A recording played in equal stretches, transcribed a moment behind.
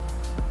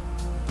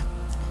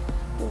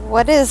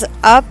What is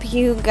up,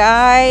 you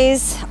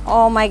guys?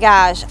 Oh my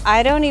gosh,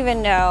 I don't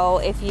even know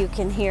if you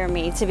can hear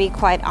me, to be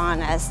quite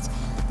honest.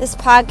 This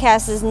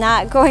podcast is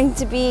not going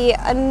to be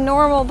a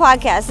normal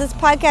podcast. This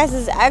podcast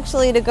is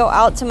actually to go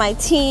out to my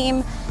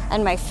team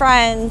and my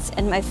friends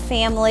and my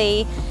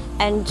family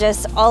and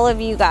just all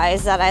of you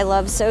guys that I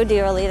love so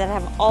dearly, that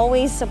have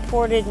always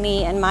supported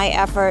me in my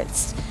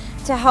efforts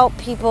to help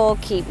people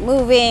keep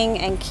moving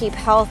and keep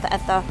health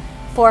at the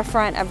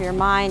forefront of your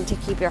mind, to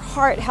keep your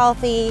heart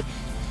healthy.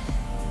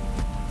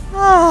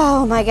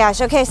 Oh my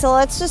gosh. Okay, so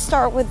let's just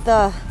start with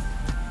the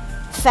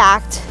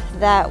fact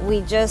that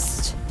we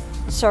just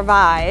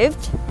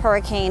survived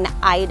Hurricane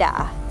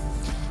Ida.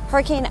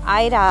 Hurricane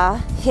Ida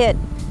hit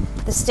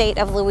the state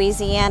of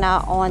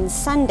Louisiana on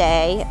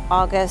Sunday,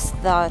 August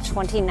the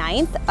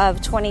 29th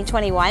of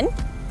 2021,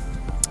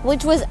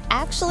 which was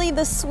actually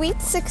the sweet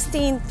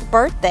 16th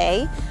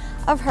birthday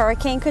of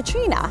Hurricane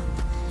Katrina.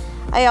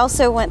 I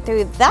also went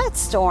through that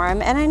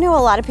storm, and I know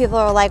a lot of people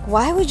are like,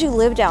 why would you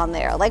live down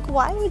there? Like,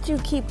 why would you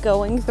keep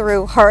going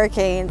through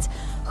hurricanes?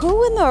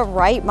 Who in their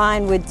right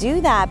mind would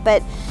do that?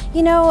 But,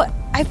 you know,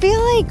 I feel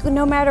like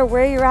no matter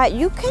where you're at,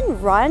 you can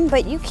run,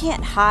 but you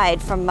can't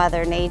hide from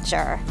Mother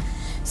Nature.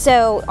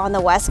 So on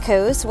the West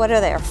Coast, what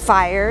are there?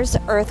 Fires,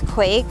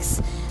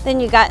 earthquakes. Then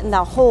you got in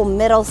the whole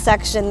middle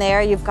section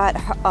there, you've got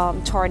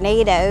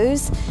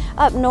tornadoes.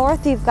 Up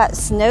north, you've got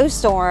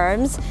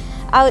snowstorms.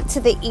 Out to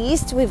the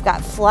east, we've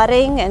got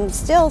flooding and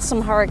still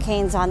some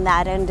hurricanes on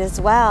that end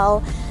as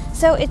well.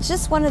 So it's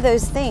just one of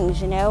those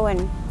things, you know,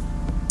 and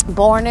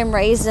born and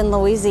raised in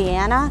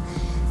Louisiana,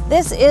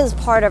 this is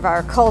part of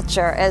our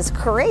culture. As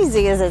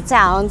crazy as it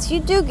sounds, you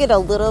do get a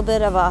little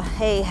bit of a,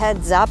 hey,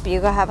 heads up, you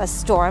have a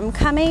storm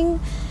coming.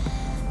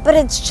 But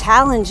it's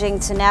challenging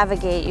to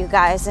navigate, you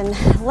guys. And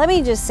let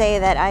me just say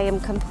that I am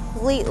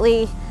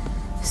completely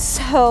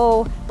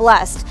so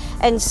blessed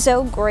and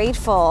so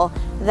grateful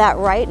that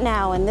right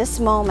now in this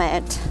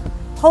moment,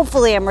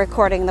 hopefully I'm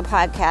recording the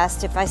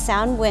podcast. If I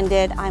sound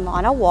winded, I'm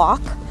on a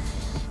walk,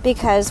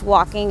 because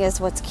walking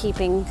is what's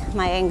keeping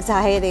my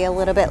anxiety a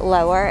little bit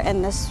lower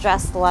and the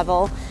stress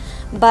level.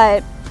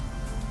 But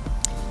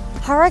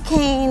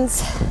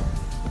hurricanes,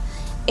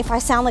 if I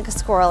sound like a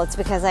squirrel, it's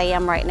because I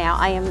am right now.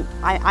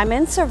 I'm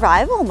in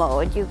survival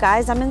mode, you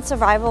guys. I'm in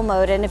survival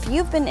mode. And if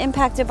you've been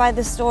impacted by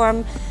the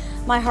storm,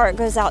 my heart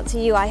goes out to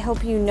you. I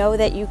hope you know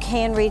that you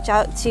can reach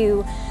out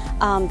to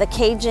the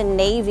Cajun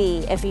Navy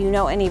if you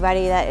know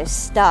anybody that is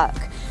stuck.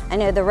 I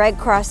know the Red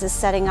Cross is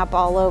setting up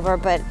all over,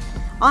 but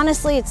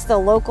honestly, it's the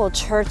local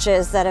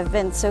churches that have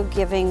been so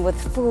giving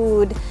with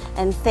food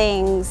and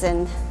things.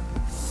 And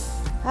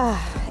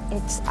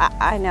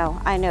I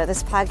know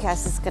this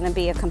podcast is going to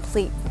be a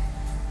complete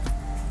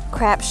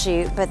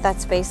crapshoot, but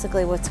that's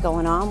basically what's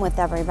going on with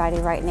everybody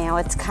right now.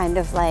 It's kind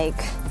of like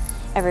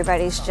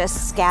everybody's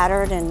just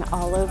scattered and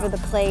all over the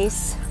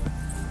place.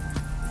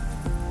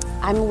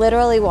 I'm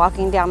literally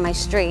walking down my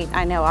street.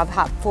 I know I've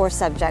hopped 4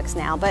 subjects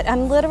now, but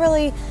I'm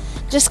literally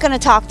just going to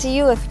talk to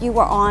you if you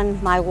were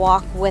on my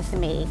walk with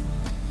me.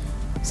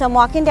 So I'm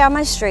walking down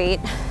my street,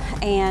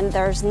 and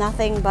there's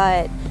nothing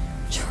but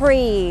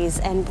trees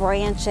and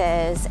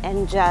branches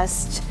and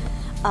just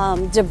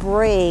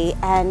debris,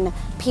 and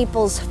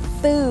people's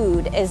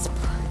food is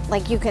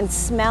like, you can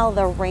smell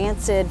the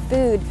rancid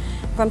food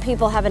from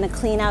people having to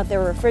clean out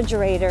their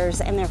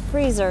refrigerators and their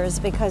freezers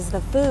because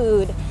the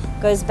food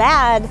goes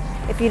bad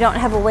if you don't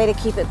have a way to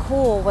keep it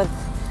cool with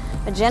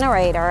a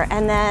generator.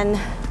 And then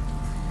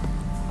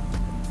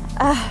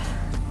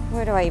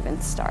where do I even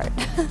start?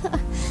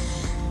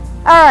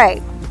 All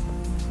right.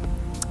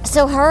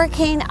 So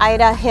Hurricane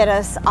Ida hit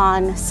us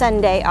on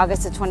Sunday,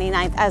 August the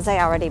 29th, as I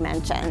already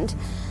mentioned.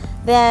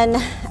 Then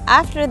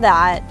after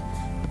that,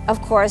 of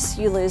course,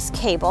 you lose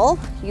cable,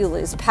 you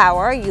lose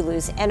power, you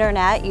lose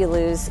internet, you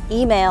lose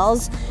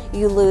emails,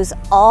 you lose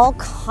all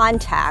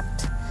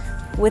contact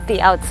with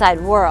the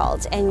outside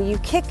world, and you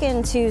kick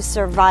into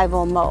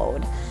survival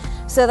mode.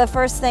 So the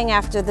first thing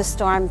after the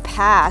storm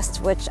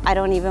passed, which I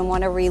don't even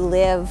want to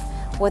relive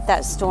what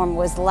that storm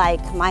was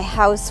like. My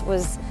house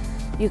was,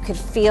 you could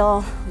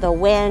feel the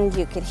wind,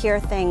 you could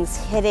hear things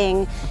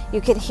hitting, you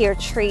could hear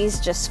trees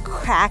just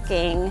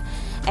cracking,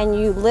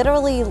 and you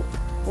literally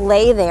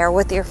lay there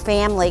with your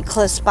family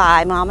close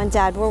by. Mom and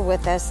Dad were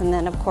with us, and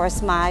then of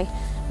course my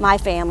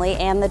family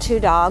and the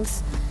 2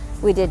 dogs.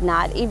 We did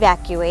not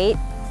evacuate.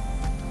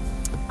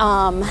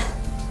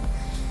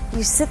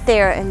 You sit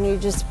there and you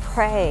just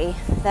pray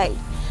that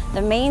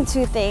the main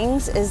 2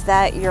 things is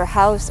that your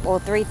house, well,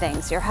 3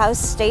 things. Your house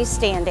stays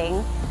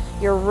standing,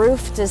 your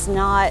roof does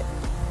not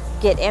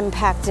get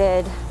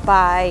impacted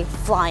by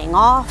flying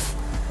off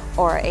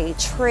or a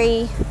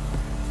tree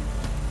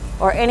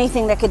or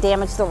anything that could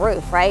damage the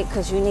roof, right?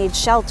 Because you need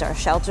shelter.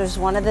 Shelter is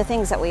one of the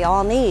things that we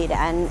all need.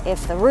 And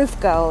if the roof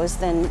goes,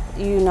 then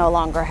you no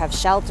longer have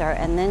shelter,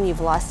 and then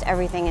you've lost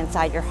everything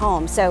inside your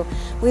home. So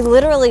we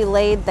literally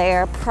laid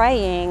there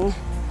praying.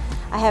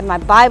 I had my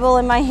Bible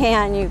in my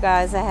hand, you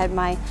guys. I had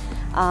my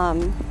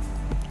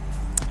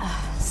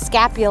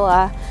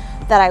scapula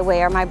that I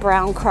wear, my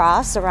brown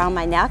cross around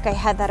my neck. I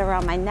had that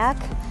around my neck.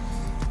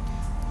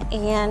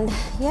 And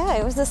yeah,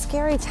 it was a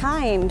scary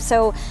time.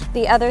 So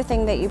the other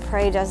thing that you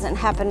pray doesn't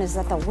happen is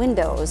that the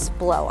windows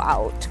blow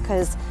out,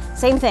 because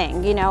same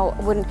thing, you know,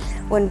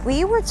 when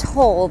we were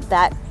told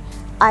that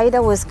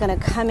Ida was going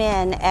to come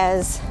in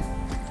as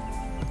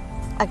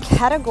a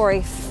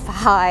category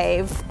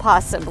 5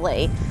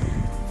 possibly,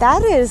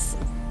 that's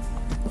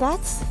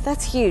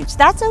huge.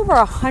 That's over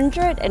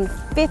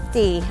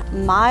 150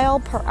 mile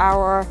per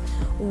hour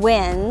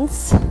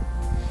winds.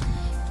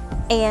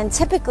 And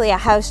typically a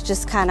house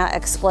just kind of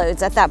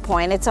explodes at that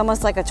point. It's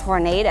almost like a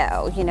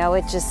tornado, you know,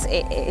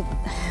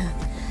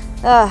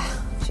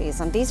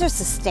 these are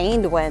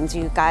sustained winds,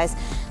 you guys.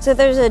 So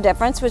there's a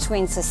difference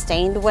between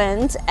sustained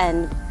winds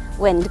and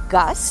wind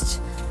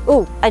gust.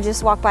 Ooh, I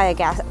just walked by a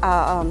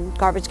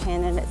garbage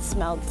can and it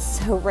smelled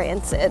so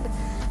rancid.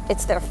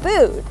 It's their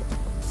food.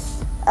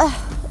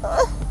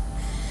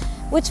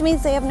 Which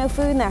means they have no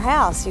food in their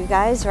house, you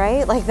guys,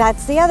 right? Like,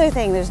 that's the other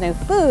thing. There's no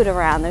food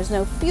around. There's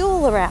no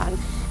fuel around.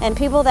 And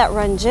people that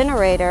run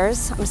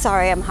generators, I'm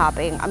sorry, I'm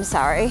hopping. I'm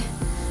sorry.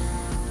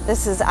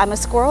 I'm a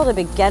squirrel to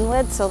begin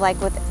with. So like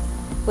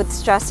with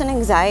stress and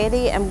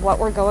anxiety and what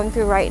we're going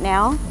through right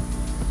now,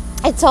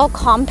 it's all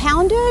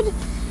compounded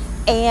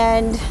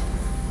and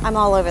I'm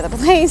all over the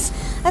place.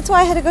 That's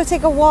why I had to go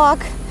take a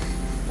walk.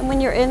 And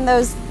when you're in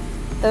those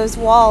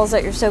walls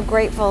that you're so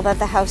grateful that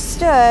the house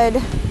stood,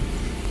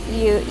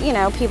 you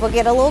know, people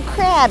get a little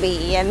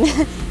crabby and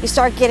you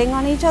start getting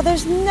on each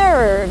other's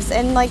nerves,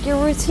 and like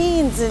your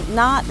routine's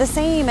not the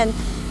same. And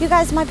you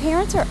guys, my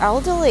parents are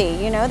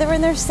elderly, you know, they're in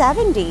their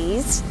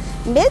 70s,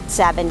 mid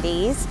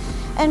 70s,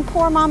 and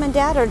poor mom and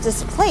dad are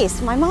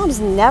displaced. My mom's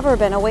never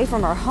been away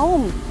from her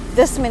home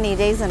this many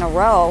days in a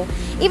row.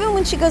 Even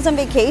when she goes on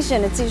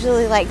vacation, it's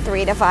usually like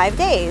 3 to 5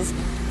 days.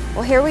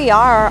 Well, here we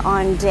are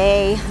on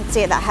day, let's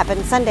see, that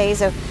happened Sunday,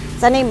 so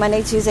Sunday,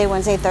 Monday, Tuesday,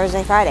 Wednesday,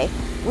 Thursday, Friday.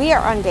 We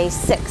are on day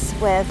 6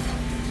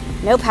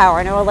 with no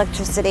power, no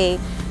electricity.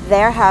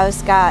 Their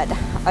house got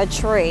a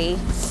tree,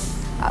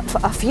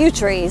 a few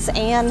trees,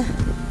 and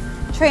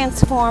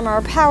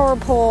transformer, power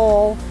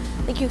pole.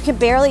 Like, you can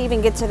barely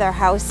even get to their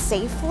house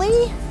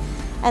safely.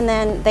 And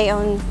then they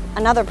own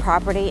another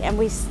property, and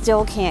we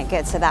still can't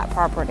get to that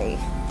property.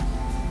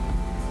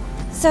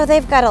 So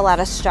they've got a lot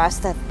of stress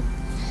that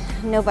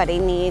nobody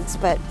needs.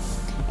 But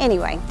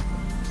anyway,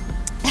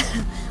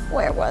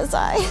 where was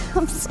I?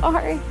 I'm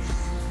sorry.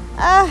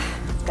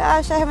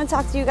 Gosh, I haven't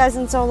talked to you guys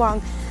in so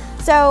long.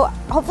 So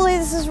hopefully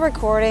this is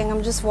recording.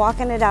 I'm just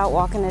walking it out.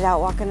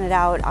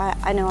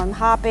 I know I'm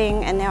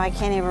hopping, and now I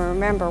can't even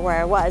remember where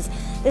I was.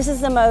 This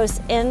is the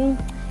most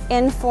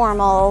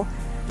informal,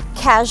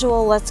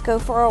 casual, let's go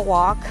for a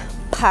walk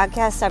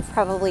podcast I've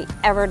probably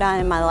ever done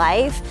in my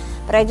life.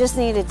 But I just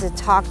needed to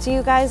talk to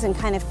you guys and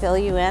kind of fill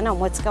you in on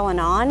what's going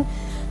on.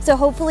 So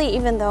hopefully,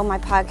 even though my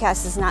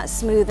podcast is not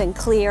smooth and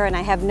clear and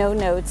I have no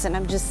notes and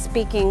I'm just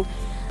speaking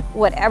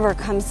whatever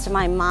comes to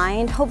my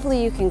mind,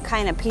 hopefully you can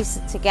kind of piece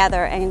it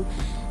together and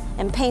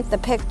paint the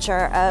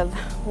picture of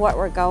what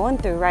we're going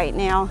through right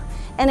now.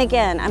 And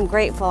again, I'm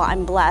grateful,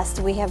 I'm blessed.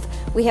 We have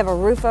a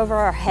roof over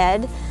our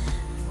head.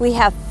 We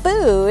have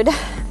food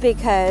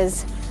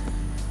because,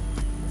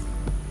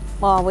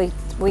 well,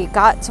 we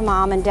got to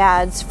mom and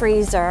dad's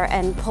freezer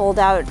and pulled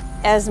out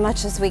as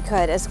much as we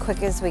could, as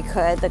quick as we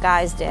could, the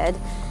guys did,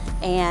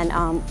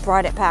 and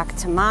brought it back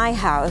to my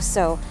house.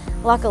 So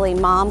luckily,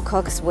 mom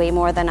cooks way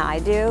more than I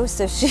do,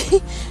 so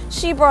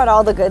she brought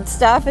all the good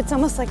stuff. It's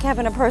almost like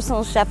having a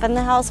personal chef in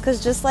the house,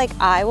 because just like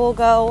I will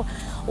go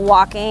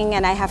walking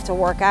and I have to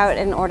work out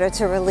in order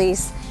to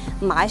release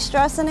my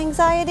stress and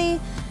anxiety,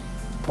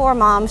 poor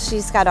mom,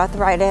 she's got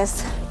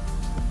arthritis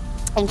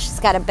and she's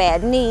got a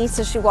bad knee,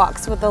 so she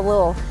walks with a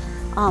little,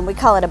 we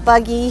call it a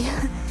buggy,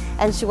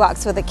 and she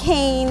walks with a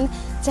cane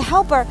to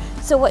help her.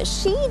 So what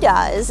she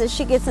does is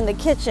she gets in the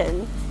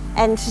kitchen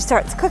and she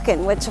starts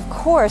cooking, which of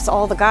course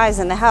all the guys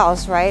in the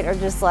house, right, are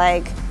just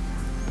like,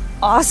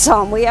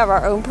 awesome, we have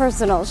our own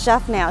personal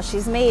chef now.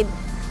 She's made,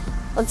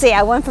 let's see,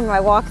 I went for my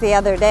walk the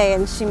other day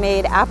and she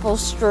made apple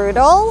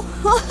strudel.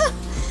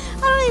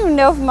 I don't even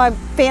know if my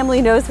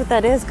family knows what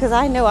that is, because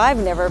I know I've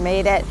never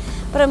made it.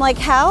 But I'm like,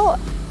 how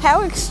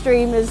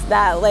extreme is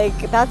that?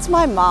 Like, that's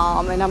my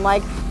mom. And I'm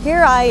like,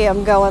 here I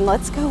am going,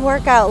 let's go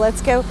work out,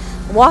 let's go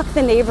walk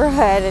the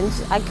neighborhood. And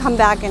I come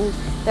back and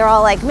they're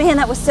all like, man,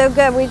 that was so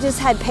good. We just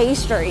had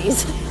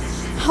pastries,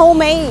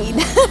 homemade.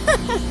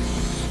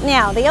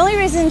 Now, the only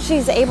reason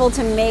she's able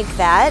to make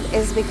that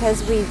is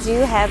because we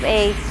do have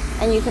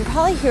and you can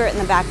probably hear it in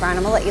the background.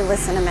 I'm gonna let you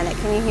listen a minute.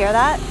 Can you hear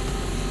that?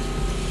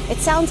 It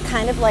sounds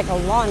kind of like a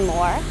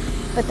lawnmower,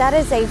 but that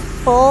is a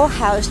full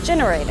house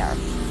generator.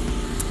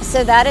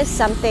 So that is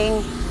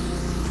something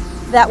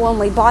that when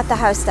we bought the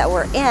house that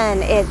we're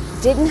in, it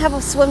didn't have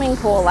a swimming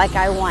pool like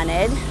I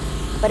wanted,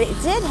 but it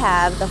did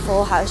have the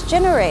full house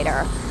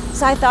generator.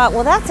 So I thought,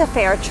 well, that's a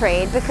fair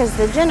trade, because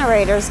the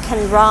generators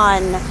can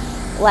run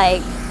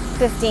like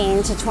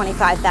 $15,000 to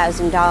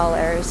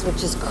 $25,000,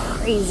 which is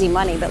crazy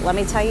money. But let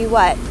me tell you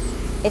what,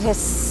 it has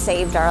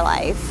saved our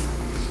life.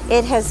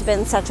 It has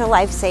been such a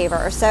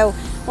lifesaver. So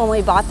when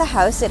we bought the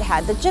house, it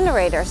had the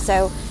generator.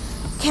 So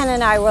Ken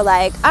and I were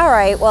like, all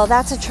right, well,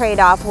 that's a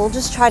trade-off. We'll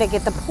just try to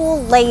get the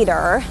pool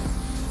later.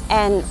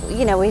 And,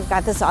 you know, we've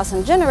got this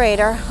awesome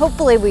generator.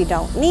 Hopefully we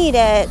don't need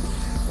it.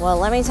 Well,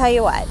 let me tell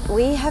you what,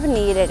 we have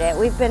needed it.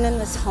 We've been in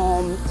this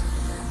home,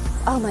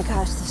 oh my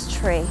gosh, this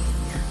tree,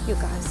 you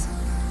guys.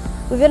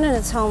 We've been in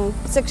this home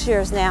 6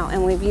 years now,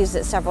 and we've used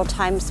it several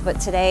times,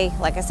 but today,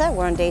 like I said,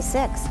 we're on day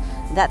 6.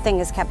 That thing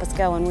has kept us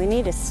going. We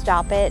need to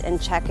stop it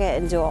and check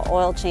it and do an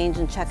oil change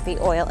and check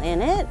the oil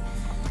in it.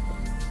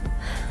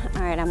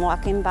 All right, I'm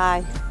walking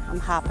by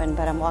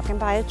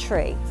a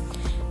tree.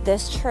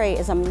 This tree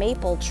is a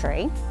maple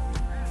tree,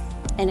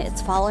 and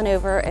it's fallen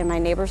over in my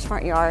neighbor's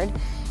front yard,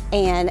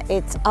 and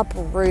it's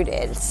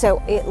uprooted.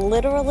 So it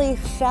literally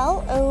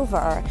fell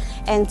over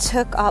and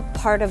took up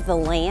part of the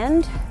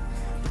land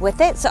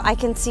with it, so I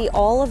can see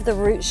all of the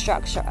root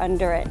structure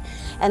under it.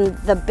 And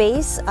the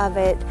base of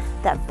it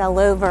that fell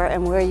over,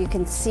 and where you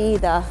can see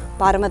the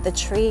bottom of the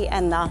tree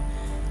and the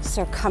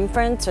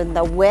circumference or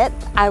the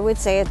width, I would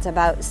say it's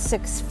about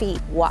 6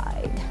 feet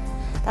wide.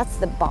 That's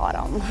the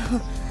bottom.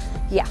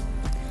 Yeah.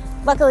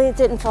 Luckily it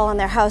didn't fall on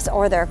their house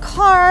or their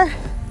car.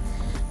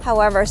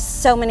 However,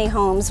 so many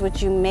homes,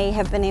 which you may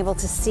have been able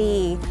to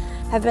see,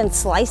 have been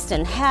sliced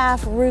in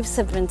half. Roofs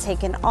have been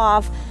taken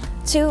off.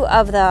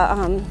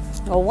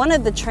 One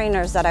of the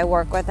trainers that I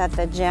work with at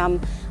the gym,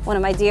 one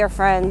of my dear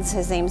friends,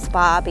 his name's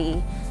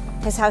Bobby,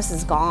 his house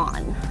is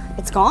gone.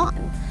 It's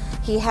gone.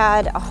 He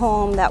had a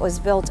home that was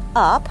built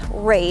up,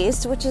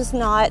 raised, which is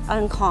not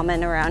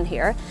uncommon around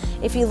here.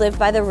 If you live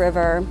by the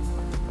river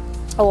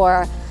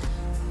or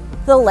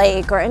the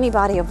lake or any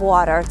body of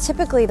water,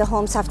 typically the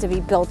homes have to be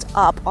built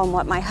up on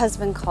what my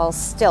husband calls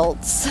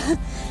stilts.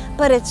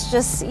 But it's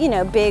just, you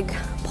know, big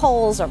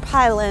poles or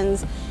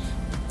pylons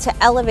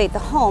to elevate the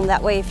home.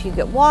 That way, if you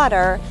get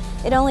water,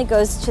 it only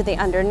goes to the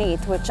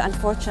underneath, which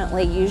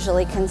unfortunately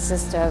usually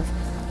consists of,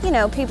 you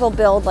know, people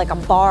build like a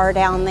bar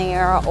down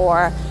there,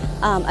 or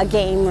a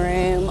game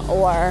room,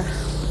 or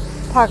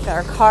park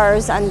their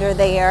cars under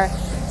there.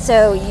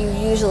 So you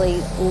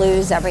usually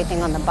lose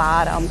everything on the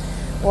bottom.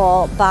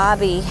 Well,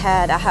 Bobby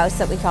had a house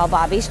that we call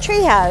Bobby's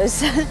Tree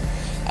House,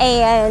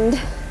 and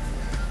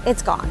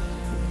it's gone.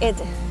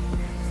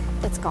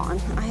 It's gone.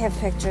 I have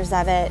pictures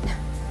of it.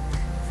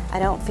 I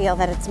don't feel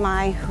that it's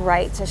my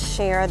right to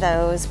share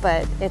those,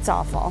 but it's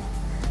awful.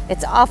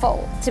 It's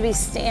awful to be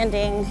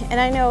standing. And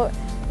I know,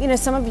 you know,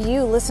 some of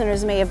you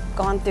listeners may have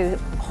gone through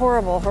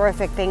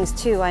horrific things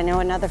too. I know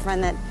another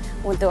friend that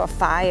went through a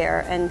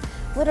fire and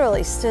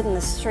literally stood in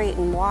the street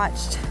and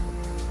watched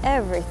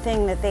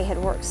everything that they had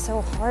worked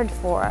so hard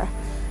for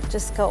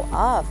just go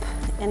up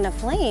in the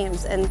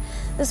flames. And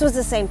this was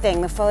the same thing.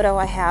 The photo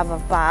I have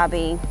of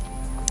Bobby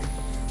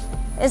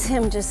is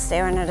him just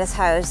staring at his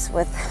house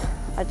with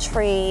a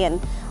tree, and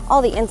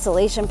all the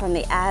insulation from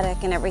the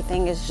attic and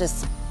everything is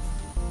just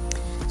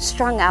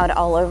strung out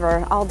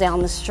all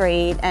down the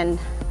street, and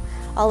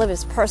all of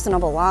his personal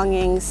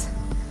belongings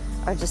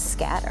are just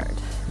scattered.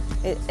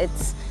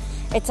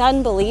 It's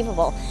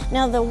unbelievable.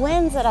 Now, the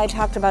winds that I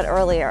talked about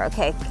earlier,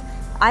 okay,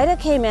 Ida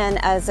came in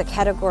as a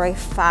category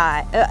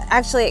 5.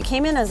 Actually, it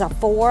came in as a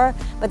 4,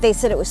 but they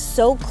said it was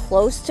so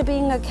close to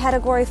being a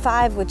category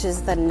 5, which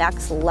is the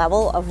next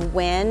level of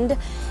wind.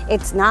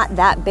 It's not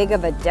that big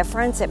of a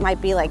difference. It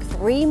might be like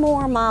 3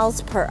 more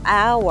miles per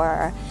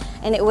hour,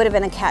 and it would have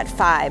been a Cat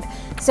 5.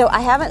 So I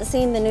haven't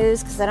seen the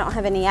news because I don't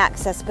have any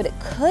access, but it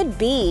could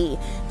be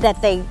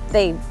that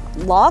they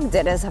logged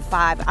it as a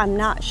 5. I'm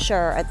not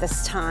sure at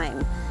this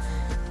time.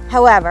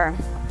 However,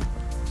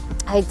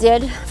 I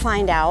did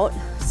find out,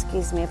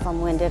 excuse me if I'm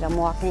winded, I'm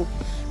walking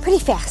pretty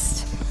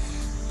fast.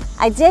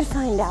 I did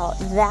find out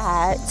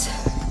that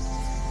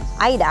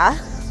Ida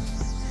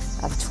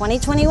of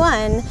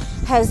 2021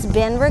 has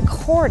been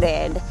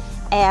recorded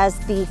as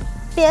the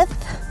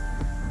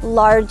 5th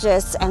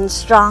largest and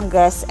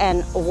strongest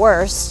and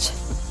worst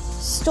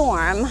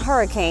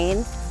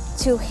hurricane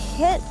to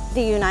hit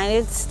the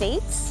United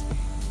States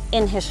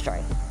in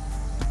history.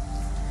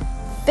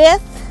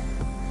 5th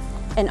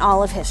in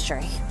all of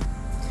history.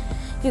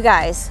 You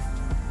guys,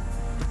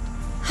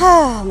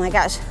 oh my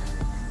gosh,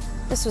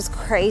 this was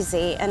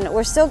crazy, and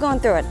we're still going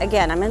through it.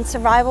 Again, I'm in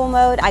survival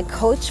mode. I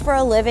coach for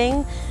a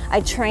living.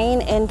 I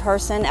train in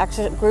person,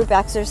 group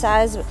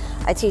exercise.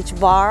 I teach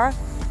bar,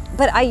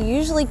 but I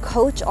usually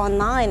coach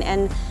online,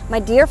 and my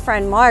dear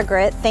friend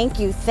Margaret, thank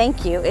you,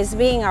 is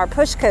being our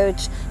push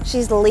coach.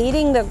 She's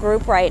leading the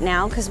group right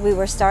now because we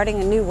were starting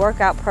a new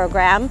workout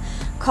program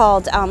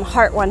called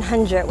Heart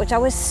 100, which I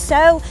was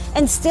so,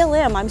 and still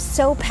am, I'm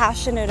so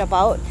passionate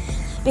about,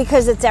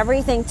 because it's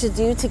everything to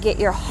do to get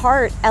your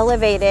heart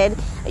elevated,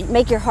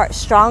 make your heart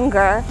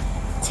stronger,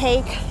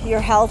 take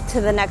your health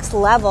to the next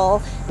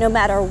level, no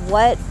matter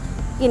what,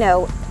 you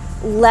know,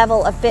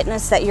 level of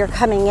fitness that you're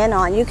coming in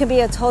on. You could be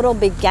a total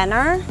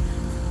beginner,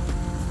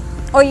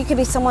 or you could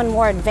be someone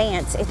more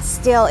advanced.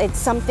 It's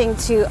something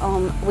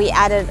to, we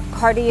added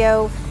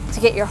cardio to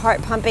get your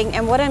heart pumping.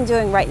 And what I'm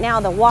doing right now,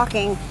 the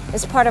walking,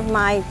 is part of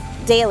my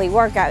daily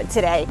workout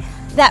today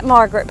that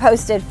Margaret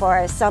posted for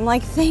us. So I'm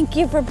like, thank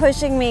you for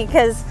pushing me,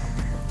 because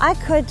I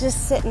could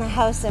just sit in the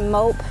house and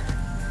mope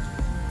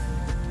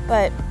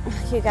but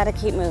you got to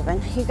keep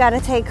moving. You got to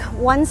take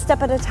one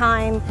step at a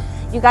time.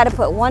 You got to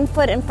put one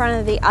foot in front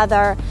of the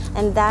other.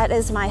 And that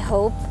is my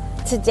hope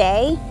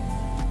today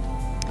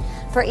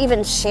for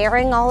even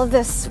sharing all of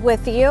this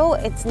with you.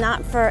 It's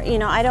not for,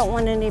 I don't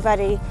want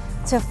anybody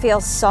to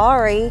feel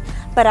sorry,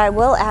 but I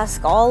will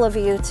ask all of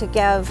you to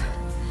give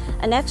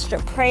an extra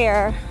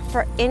prayer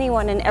for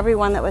anyone and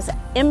everyone that was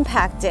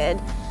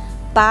impacted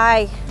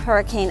by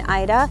Hurricane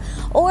Ida,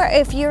 or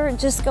if you're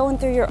just going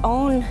through your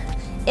own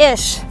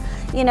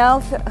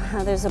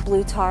there's a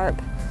blue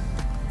tarp.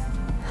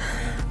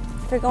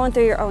 If you're going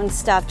through your own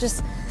stuff,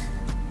 just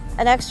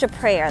an extra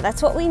prayer.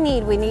 That's what we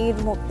need. We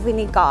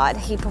need God.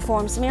 He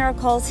performs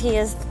miracles. He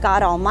is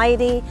God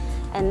Almighty,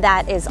 and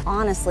that is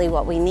honestly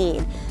what we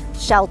need.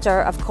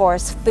 Shelter, of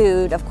course,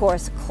 food, of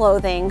course,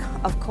 clothing,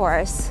 of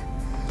course.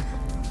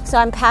 So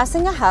I'm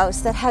passing a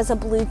house that has a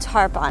blue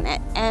tarp on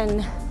it,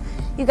 and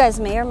you guys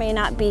may or may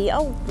not be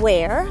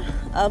aware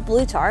of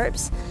blue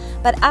tarps,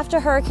 but after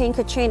Hurricane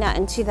Katrina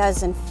in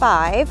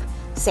 2005,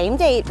 same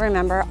date,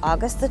 remember,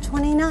 August the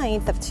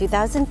 29th of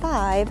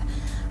 2005,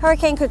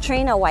 Hurricane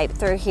Katrina wiped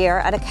through here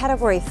at a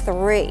Category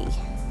 3.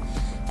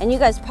 And you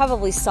guys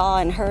probably saw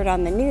and heard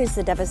on the news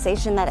the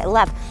devastation that it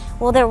left.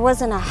 Well, there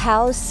wasn't a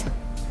house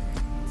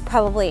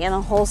probably in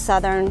the whole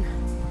southern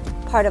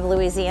part of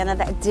Louisiana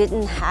that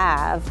didn't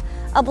have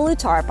a blue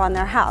tarp on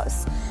their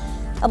house.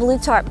 A blue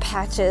tarp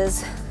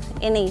patches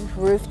any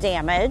roof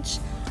damage,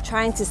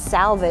 trying to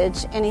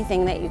salvage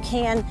anything that you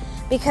can,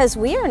 because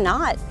we are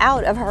not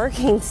out of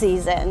hurricane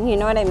season, you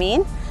know what I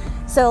mean?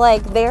 So I'm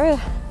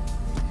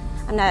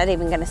not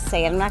even going to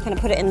say it, I'm not going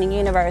to put it in the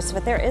universe,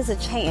 but there is a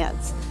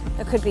chance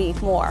there could be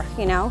more,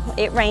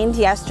 It rained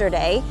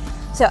yesterday.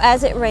 So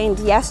as it rained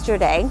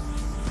yesterday,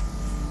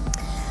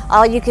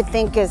 all you could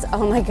think is,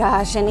 oh my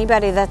gosh,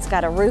 anybody that's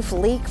got a roof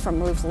leak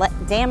from roof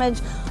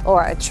damage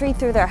or a tree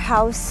through their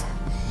house,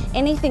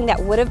 anything that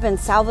would have been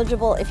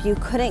salvageable if you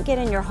couldn't get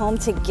in your home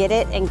to get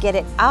it and get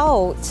it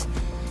out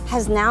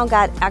has now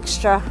got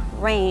extra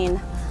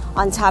rain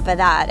on top of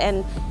that,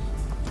 and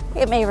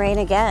it may rain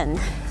again.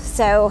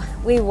 So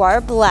we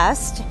were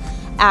blessed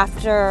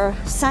after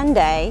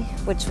Sunday,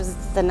 which was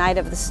the night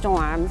of the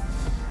storm.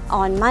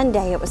 On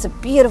Monday, it was a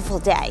beautiful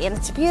day, and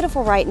it's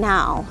beautiful right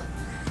now.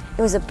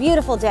 It was a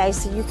beautiful day,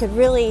 so you could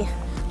really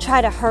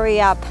try to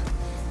hurry up,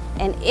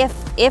 and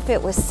if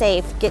it was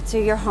safe, get to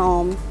your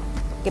home,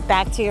 get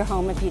back to your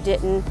home if you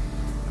didn't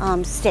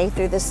stay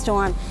through the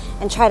storm,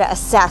 and try to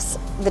assess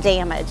the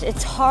damage.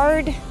 It's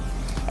hard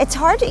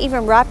to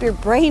even wrap your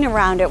brain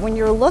around it when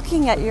you're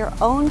looking at your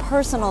own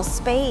personal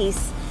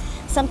space,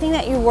 something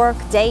that you work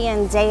day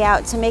in, day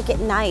out to make it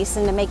nice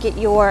and to make it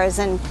yours.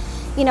 And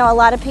a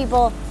lot of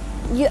people,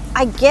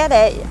 I get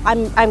it.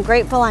 I'm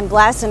grateful, I'm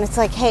blessed, and it's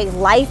like, hey,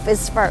 life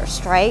is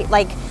first, right?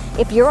 Like,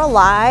 if you're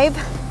alive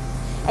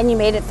and you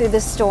made it through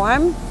the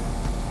storm,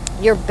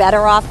 you're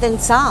better off than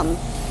some.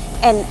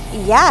 And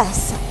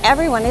yes,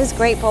 everyone is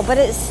grateful, but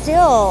it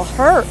still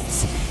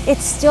hurts.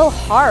 It's still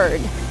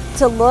hard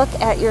to look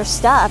at your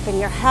stuff in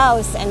your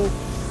house. And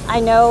I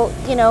know,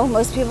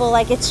 most people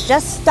it's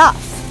just stuff.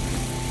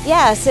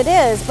 Yes, it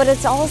is, but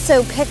it's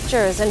also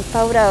pictures and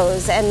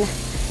photos and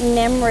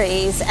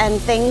memories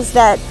and things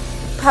that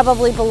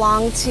probably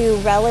belong to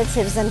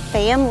relatives and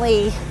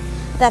family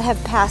that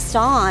have passed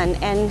on.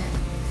 And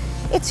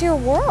it's your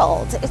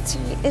world.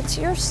 It's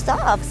your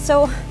stuff.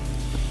 So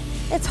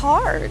it's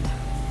hard.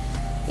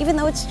 Even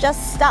though it's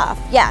just stuff.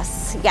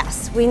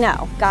 Yes, we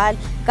know.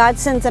 God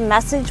sends a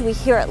message. We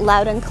hear it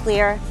loud and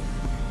clear.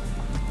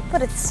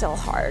 But it's still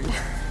hard.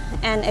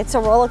 And it's a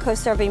roller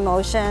coaster of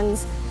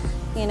emotions.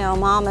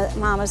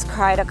 Mama's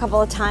cried a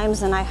couple of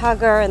times, and I hug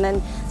her, and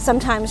then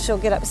sometimes she'll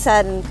get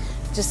upset and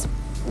just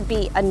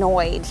be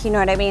annoyed. You know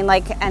what I mean?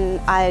 And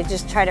I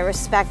just try to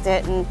respect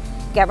it and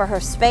give her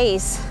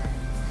space.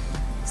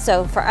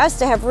 So for us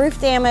to have roof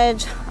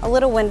damage, a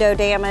little window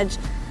damage,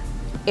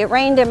 it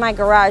rained in my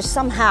garage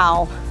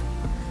somehow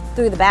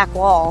through the back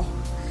wall,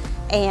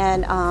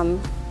 and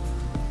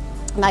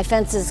my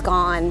fence is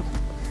gone.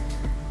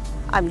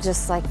 I'm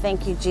just like,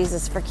 thank you,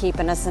 Jesus, for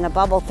keeping us in a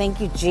bubble. Thank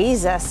you,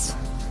 Jesus,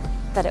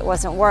 that it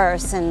wasn't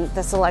worse. And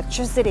this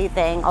electricity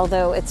thing,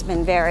 although it's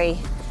been very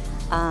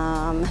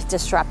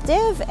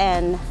disruptive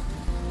and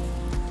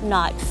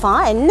not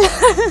fun,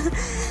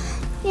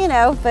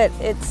 but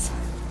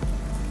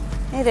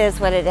it is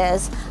what it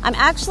is. I'm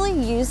actually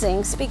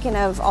using, speaking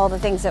of all the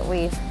things that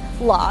we've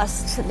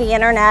lost, the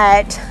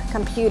internet,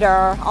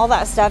 computer, all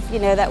that stuff,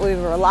 that we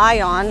rely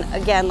on.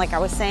 Again, like I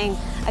was saying,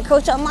 I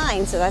coach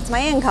online, so that's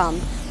my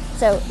income.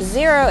 So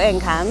zero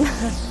income.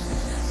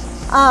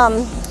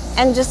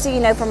 And just so you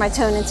know, for my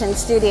Tone in 10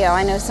 studio,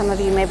 I know some of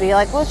you may be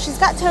like, well, she's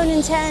got Tone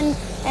in 10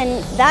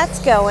 and that's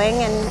going,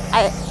 and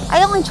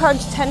I only charge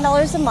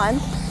 $10 a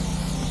month.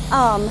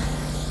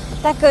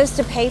 That goes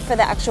to pay for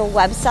the actual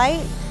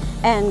website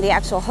and the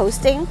actual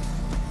hosting,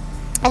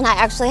 and I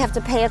actually have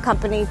to pay a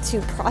company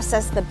to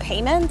process the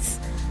payments.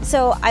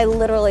 So I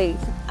really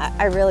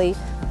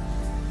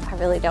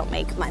really don't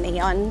make money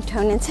on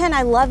Tone and Tin.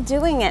 I love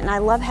doing it, and I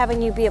love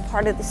having you be a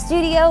part of the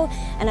studio,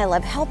 and I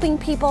love helping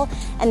people.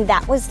 And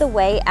that was the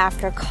way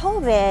after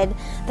COVID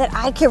that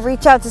I could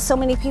reach out to so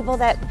many people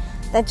that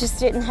just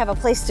didn't have a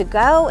place to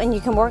go, and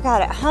you can work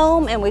out at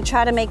home. And we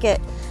try to make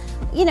it,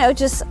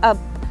 just a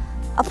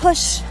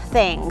push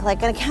thing,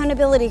 like an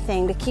accountability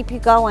thing to keep you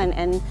going.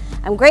 And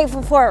I'm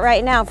grateful for it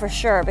right now for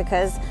sure,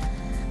 because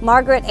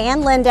Margaret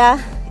and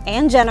Linda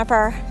and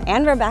Jennifer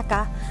and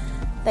Rebecca,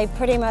 they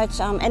pretty much,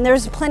 and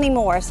there's plenty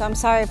more, so I'm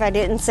sorry if I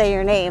didn't say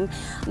your name,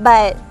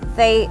 but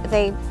they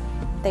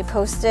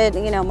posted,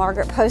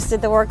 Margaret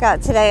posted the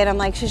workout today, and I'm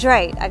like, she's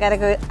right, I gotta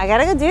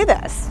go do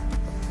this.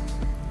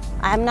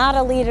 I'm not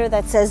a leader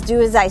that says do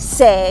as I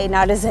say,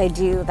 not as I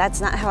do.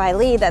 That's not how I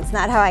lead, that's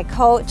not how I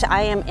coach.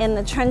 I am in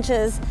the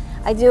trenches.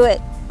 I do it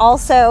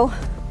also,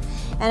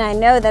 and I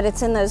know that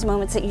it's in those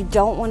moments that you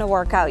don't want to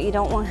work out, you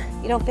don't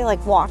feel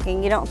like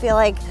walking, you don't feel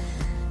like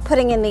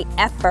putting in the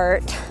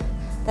effort,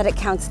 that it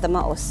counts the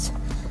most,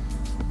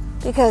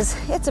 because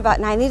it's about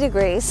 90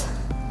 degrees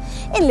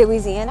in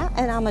Louisiana,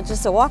 and I'm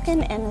just a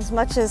walking, and as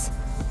much as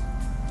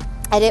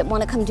I didn't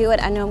want to come do it,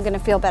 I know I'm going to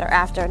feel better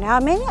after. Now, I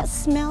may not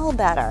smell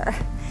better,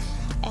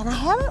 and I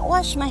haven't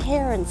washed my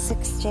hair in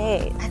 6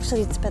 days.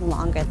 Actually, it's been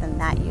longer than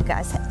that, you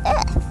guys.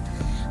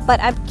 But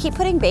I keep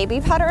putting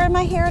baby powder in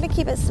my hair to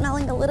keep it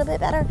smelling a little bit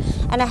better.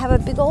 And I have a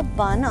big old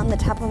bun on the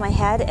top of my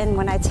head. And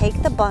when I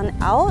take the bun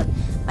out,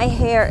 my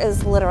hair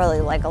is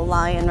literally like a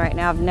lion right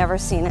now. I've never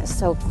seen it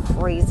so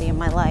crazy in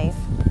my life.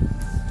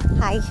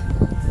 Hi.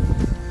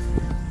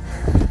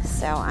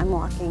 So I'm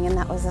walking, and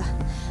that was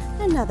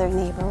another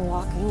neighbor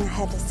walking. I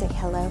had to say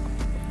hello.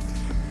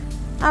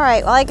 All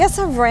right, well, I guess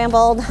I've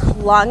rambled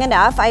long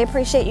enough. I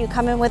appreciate you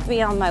coming with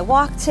me on my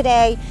walk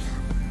today.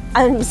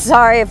 I'm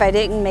sorry if I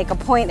didn't make a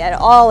point at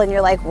all, and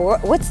you're like,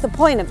 what's the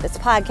point of this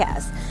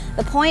podcast?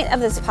 The point of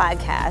this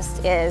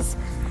podcast is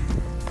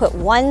take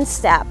one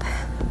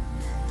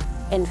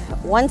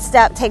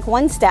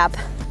step,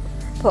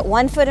 put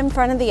one foot in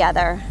front of the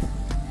other.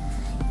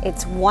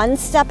 It's one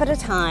step at a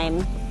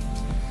time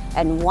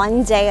and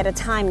one day at a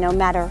time, no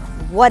matter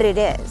what it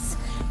is.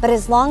 But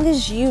as long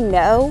as you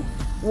know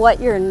what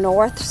your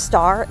North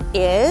Star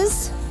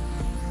is,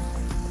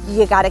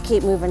 you got to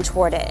keep moving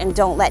toward it, and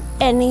don't let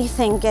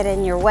anything get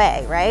in your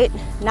way, right?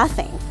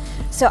 Nothing.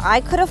 So I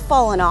could have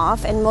fallen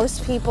off, and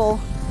most people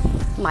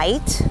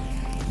might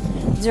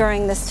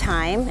during this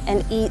time,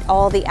 and eat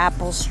all the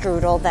apple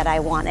strudel that I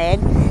wanted,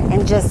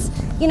 and just,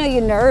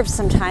 your nerves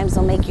sometimes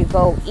will make you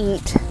go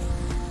eat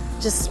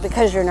just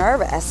because you're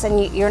nervous,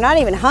 and you're not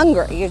even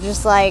hungry. You're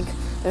just like,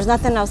 there's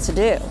nothing else to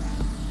do.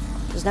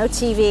 There's no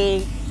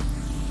TV.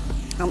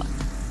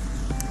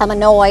 I'm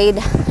annoyed,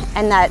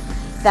 and that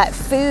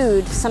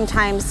food,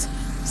 sometimes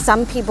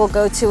some people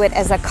go to it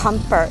as a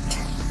comfort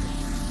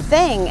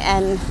thing,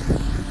 and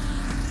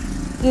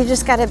you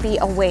just got to be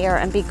aware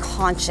and be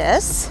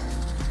conscious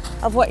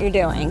of what you're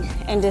doing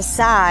and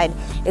decide,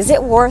 is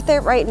it worth it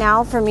right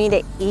now for me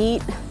to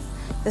eat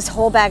this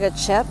whole bag of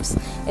chips?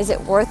 Is it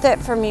worth it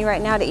for me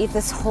right now to eat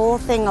this whole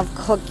thing of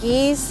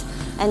cookies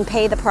and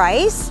pay the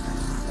price?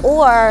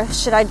 Or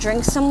should I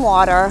drink some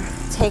water,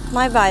 take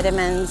my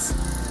vitamins,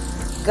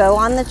 go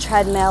on the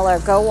treadmill, or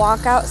go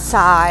walk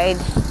outside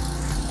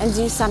and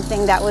do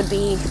something that would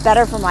be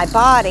better for my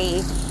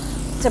body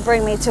to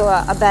bring me to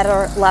a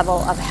better level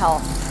of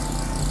health?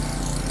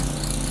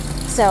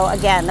 So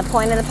again, the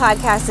point of the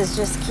podcast is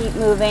just keep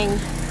moving.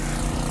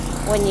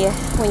 When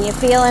you're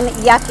feeling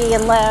yucky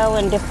and low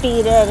and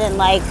defeated and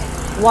like,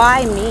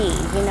 why me?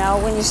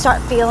 When you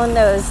start feeling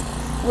those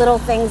little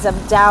things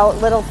of doubt,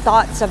 little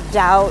thoughts of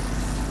doubt,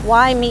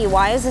 why me?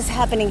 Why is this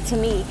happening to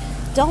me?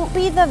 Don't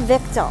be the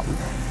victim.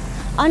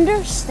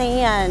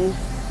 Understand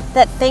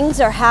that things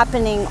are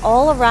happening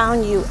all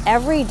around you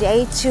every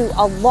day to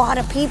a lot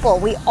of people.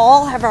 We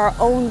all have our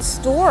own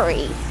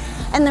story.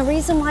 And the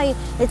reason why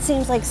it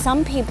seems like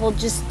some people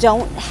just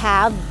don't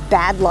have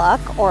bad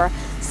luck, or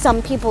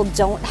some people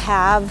don't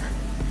have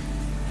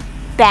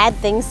bad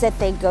things that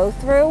they go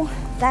through,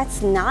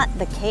 that's not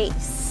the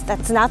case.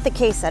 That's not the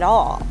case at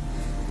all.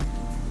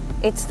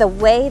 It's the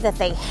way that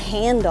they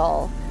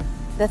handle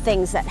the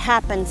things that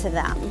happen to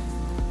them.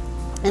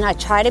 And I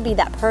try to be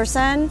that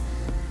person.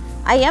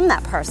 I am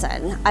that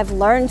person. I've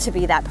learned to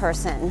be that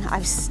person.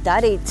 I've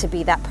studied to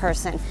be that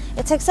person.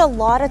 It takes a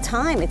lot of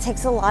time. It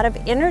takes a lot of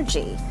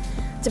energy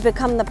to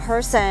become the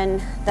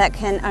person that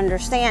can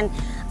understand,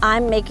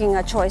 I'm making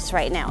a choice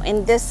right now.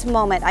 In this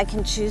moment, I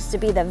can choose to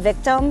be the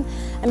victim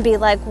and be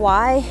like,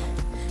 why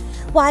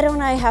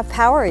don't I have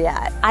power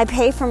yet? I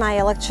pay for my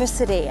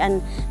electricity,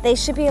 and they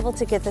should be able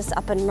to get this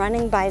up and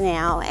running by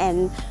now.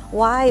 And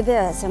why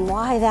this and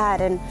why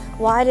that? And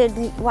why did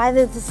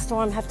the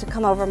storm have to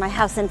come over my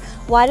house? And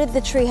why did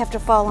the tree have to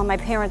fall on my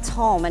parents'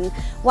 home? And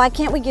why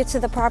can't we get to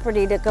the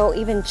property to go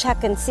even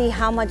check and see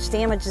how much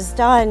damage is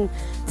done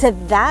to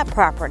that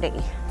property?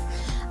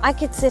 I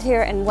could sit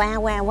here and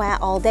wah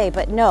all day,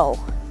 but no.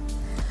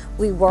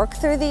 We work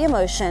through the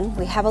emotion.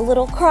 We have a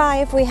little cry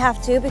if we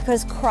have to,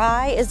 because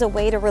cry is a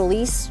way to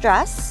release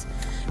stress.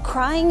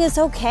 Crying is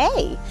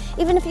okay.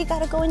 Even if you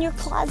got to go in your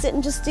closet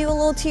and just do a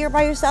little tear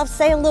by yourself,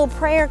 say a little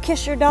prayer,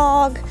 kiss your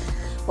dog,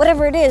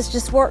 whatever it is,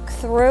 just work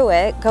through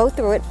it, go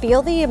through it,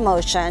 feel the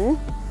emotion,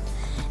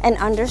 and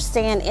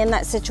understand in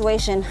that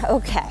situation,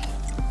 okay,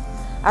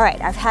 all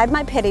right, I've had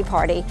my pity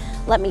party.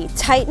 Let me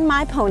tighten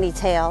my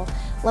ponytail.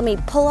 Let me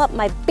pull up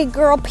my big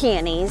girl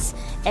panties.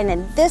 And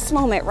in this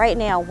moment right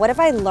now, what have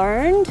I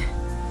learned?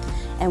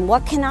 And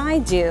what can I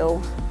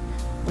do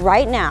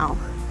right now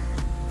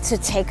to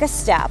take a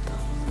step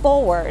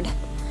forward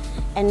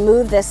and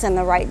move this in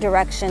the right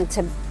direction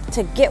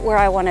to get where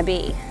I want to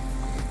be,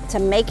 to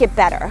make it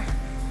better?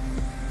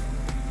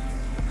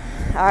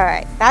 All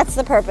right, that's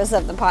the purpose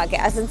of the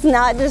podcast. It's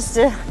not just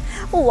to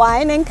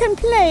whine and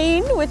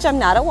complain, which I'm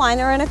not a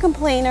whiner and a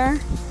complainer.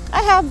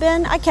 I have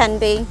been, I can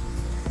be.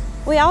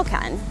 We all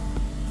can.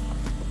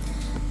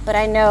 But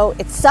I know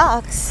it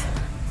sucks.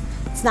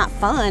 It's not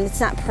fun, it's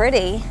not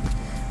pretty,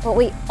 but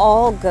we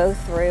all go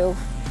through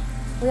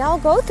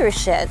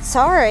shit.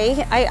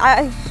 Sorry,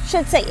 I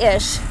should say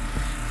ish,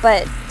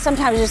 but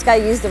sometimes you just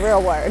gotta use the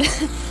real word.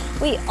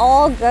 We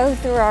all go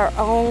through our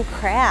own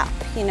crap,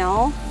 you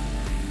know?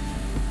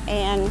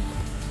 And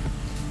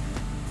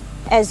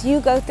as you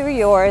go through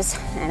yours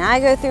and I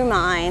go through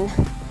mine,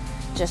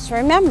 just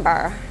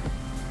remember,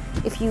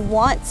 if you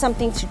want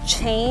something to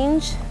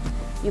change,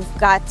 you've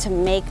got to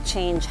make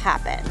change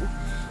happen.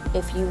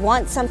 If you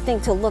want something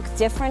to look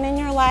different in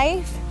your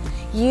life,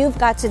 you've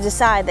got to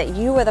decide that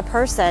you are the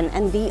person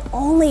and the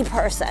only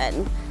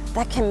person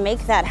that can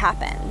make that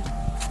happen.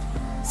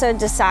 So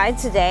decide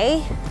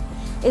today,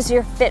 is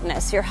your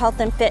fitness, your health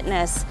and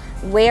fitness,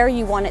 where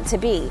you want it to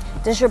be?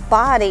 Does your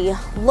body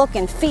look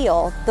and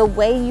feel the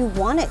way you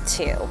want it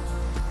to?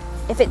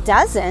 If it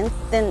doesn't,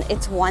 then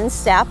it's one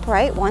step,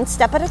 right? One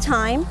step at a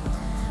time.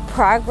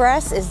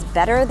 Progress is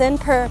better than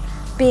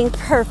being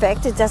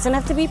perfect. It doesn't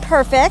have to be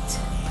perfect.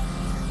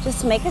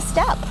 Just make a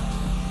step.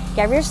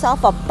 Give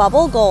yourself a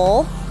bubble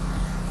goal.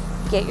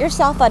 Get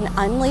yourself an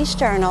Unleashed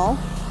journal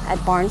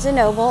at Barnes &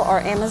 Noble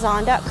or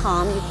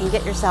Amazon.com. You can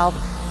get yourself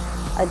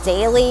a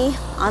daily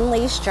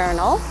Unleashed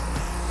journal.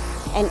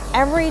 And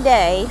every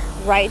day,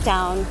 write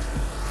down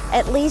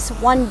at least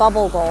one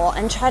bubble goal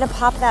and try to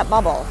pop that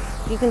bubble.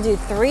 You can do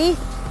 3,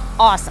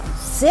 awesome.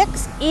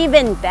 6,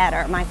 even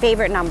better. My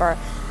favorite number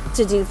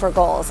to do for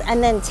goals.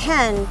 And then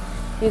 10,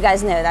 you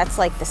guys know that's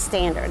like the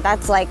standard.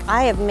 That's like,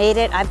 I have made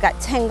it. I've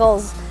got 10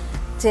 goals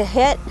to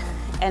hit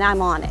and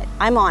I'm on it.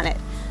 I'm on it.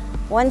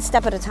 One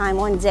step at a time,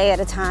 one day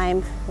at a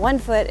time, one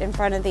foot in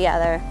front of the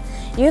other.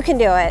 You can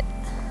do it.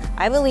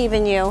 I believe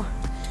in you.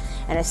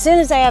 And as soon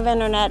as I have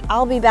internet,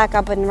 I'll be back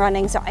up and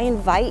running. So I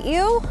invite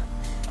you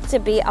to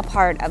be a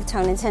part of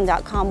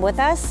ToneandTin.com with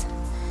us.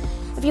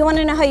 If you want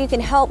to know how you can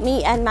help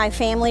me and my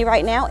family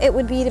right now, it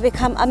would be to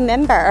become a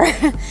member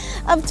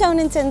of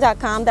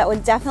ToneandTin.com. That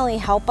would definitely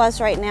help us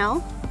right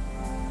now.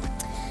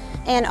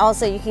 And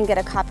also you can get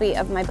a copy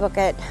of my book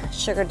at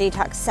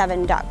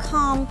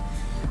SugarDetox7.com.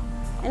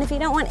 And if you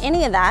don't want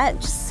any of that,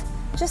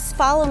 just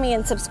follow me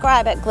and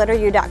subscribe at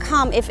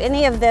glitteru.com if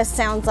any of this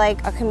sounds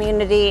like a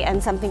community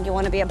and something you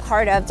want to be a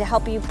part of to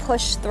help you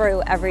push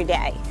through every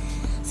day.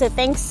 So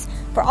thanks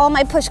for all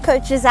my push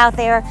coaches out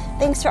there.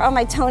 Thanks for all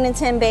my Tone and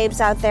Tin babes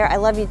out there. I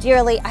love you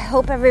dearly. I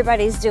hope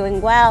everybody's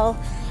doing well,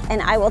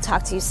 and I will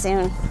talk to you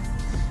soon.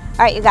 All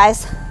right, you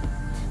guys.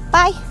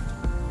 Bye.